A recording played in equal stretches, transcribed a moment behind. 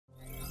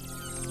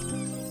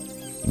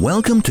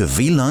Welcome to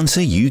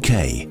Vlancer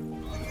UK,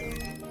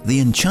 the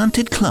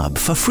enchanted club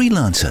for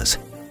freelancers.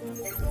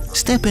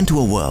 Step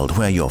into a world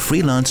where your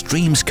freelance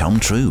dreams come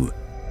true.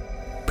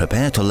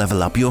 Prepare to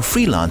level up your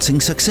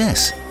freelancing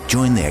success.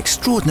 Join the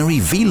extraordinary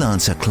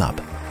Vlancer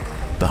Club.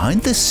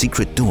 Behind this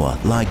secret door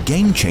lie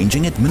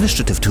game-changing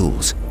administrative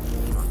tools.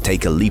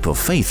 Take a leap of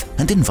faith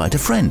and invite a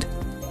friend.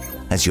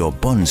 As your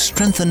bonds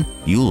strengthen,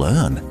 you'll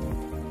earn.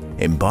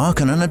 Embark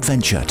on an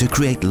adventure to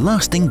create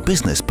lasting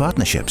business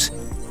partnerships.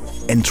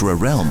 Enter a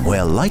realm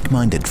where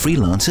like-minded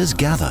freelancers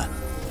gather.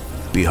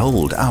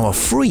 Behold our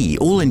free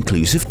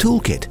all-inclusive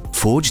toolkit,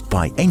 forged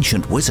by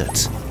ancient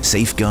wizards.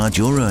 Safeguard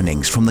your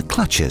earnings from the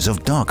clutches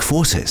of dark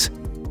forces.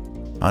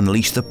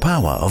 Unleash the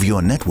power of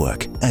your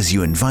network as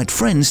you invite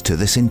friends to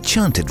this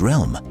enchanted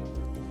realm.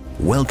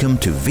 Welcome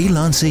to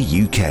Vlancer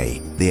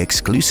UK, the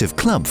exclusive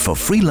club for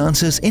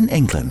freelancers in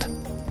England.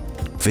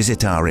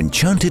 Visit our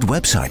enchanted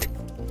website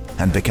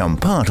and become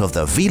part of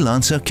the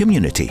Vlancer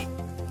community.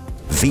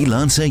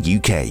 Vlancer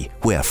UK,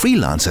 where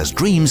freelancers'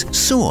 dreams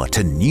soar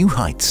to new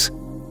heights.